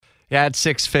Yeah, at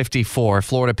 6:54,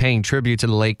 Florida paying tribute to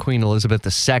the late Queen Elizabeth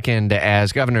II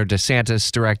as Governor DeSantis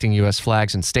directing U.S.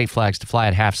 flags and state flags to fly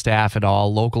at half-staff at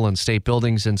all local and state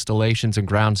buildings, installations, and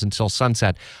grounds until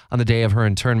sunset on the day of her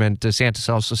interment. DeSantis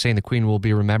also saying the Queen will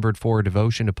be remembered for her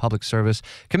devotion to public service,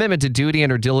 commitment to duty, and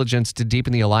her diligence to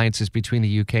deepen the alliances between the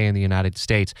U.K. and the United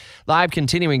States. Live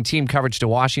continuing team coverage to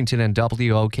Washington and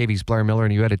WOKV's Blair Miller,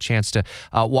 and you had a chance to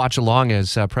watch along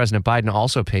as President Biden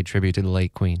also paid tribute to the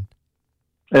late Queen.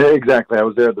 Exactly. I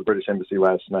was there at the British Embassy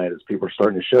last night as people are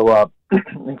starting to show up,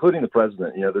 including the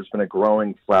president. You know, there's been a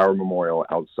growing flower memorial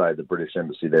outside the British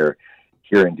Embassy there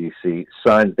here in D.C.,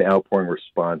 signs the outpouring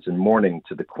response and mourning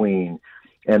to the Queen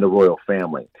and the royal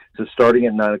family. So starting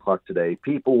at 9 o'clock today,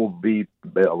 people will be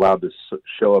allowed to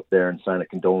show up there and sign a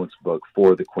condolence book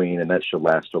for the Queen, and that should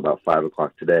last till about 5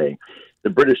 o'clock today. The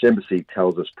British Embassy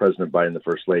tells us President Biden and the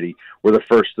First Lady were the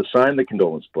first to sign the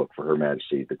condolence book for Her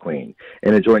Majesty, the Queen.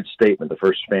 In a joint statement, the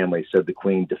First Family said the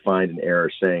Queen defined an era,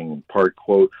 saying, in part,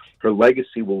 quote, her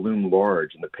legacy will loom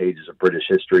large in the pages of British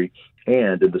history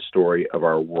and in the story of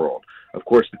our world. Of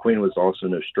course, the Queen was also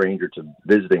no stranger to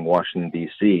visiting Washington,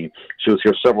 D.C. She was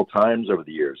here several times over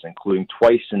the years, including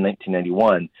twice in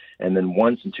 1991 and then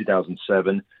once in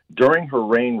 2007. During her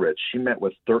reign, Rich, she met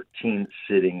with 13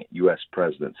 sitting U.S.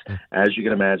 presidents. As you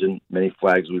can imagine, many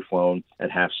flags will be flown at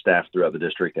half-staff throughout the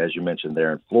district, as you mentioned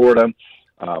there in Florida,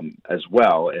 as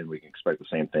well, and we can expect the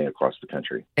same thing across the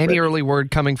country. Any early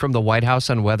word coming from the White House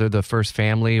on whether the First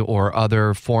Family or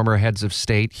other former heads of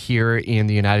state here in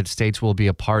the United States will be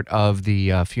a part of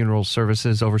the funeral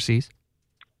services overseas?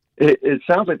 It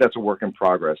sounds like that's a work in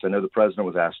progress. I know the president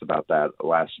was asked about that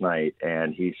last night,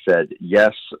 and he said,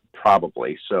 yes,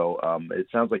 probably. So it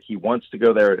sounds like he wants to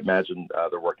go there. Imagine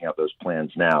they're working out those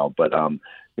plans now. But,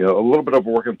 you know, a little bit of a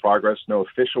work in progress. No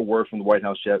official word from the White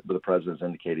House yet, but the president's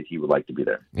indicated he would like to be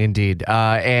there. Indeed.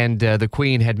 And the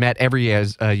Queen had met every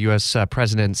U.S.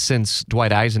 president since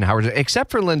Dwight Eisenhower, except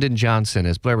for Lyndon Johnson.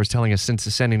 As Blair was telling us, since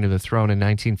ascending to the throne in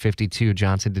 1952,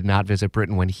 Johnson did not visit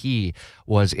Britain when he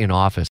was in office.